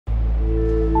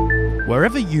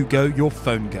Wherever you go, your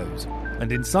phone goes,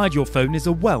 and inside your phone is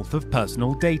a wealth of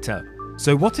personal data.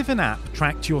 So what if an app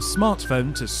tracked your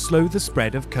smartphone to slow the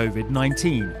spread of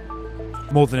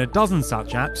COVID-19? More than a dozen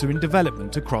such apps are in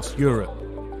development across Europe.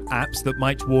 Apps that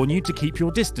might warn you to keep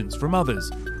your distance from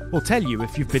others, or tell you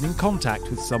if you've been in contact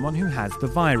with someone who has the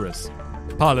virus.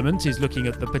 Parliament is looking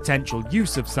at the potential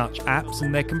use of such apps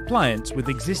and their compliance with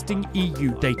existing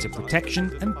EU data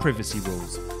protection and privacy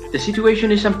rules. The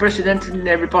situation is unprecedented in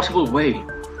every possible way.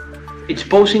 It's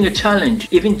posing a challenge,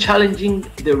 even challenging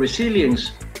the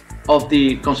resilience of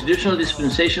the constitutional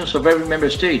dispensations of every member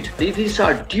state. It is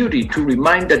our duty to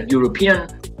remind that European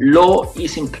law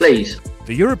is in place.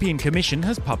 The European Commission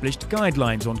has published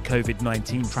guidelines on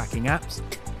COVID-19 tracking apps.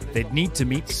 They'd need to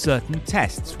meet certain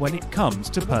tests when it comes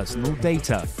to personal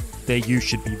data. Their use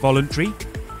should be voluntary,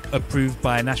 approved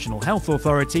by a national health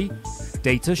authority,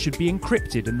 data should be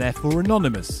encrypted and therefore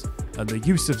anonymous, and the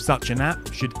use of such an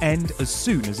app should end as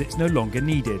soon as it's no longer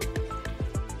needed.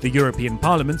 The European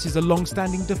Parliament is a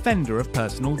long-standing defender of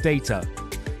personal data.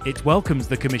 It welcomes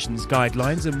the Commission's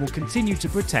guidelines and will continue to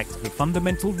protect the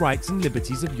fundamental rights and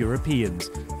liberties of Europeans,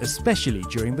 especially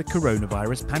during the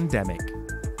coronavirus pandemic.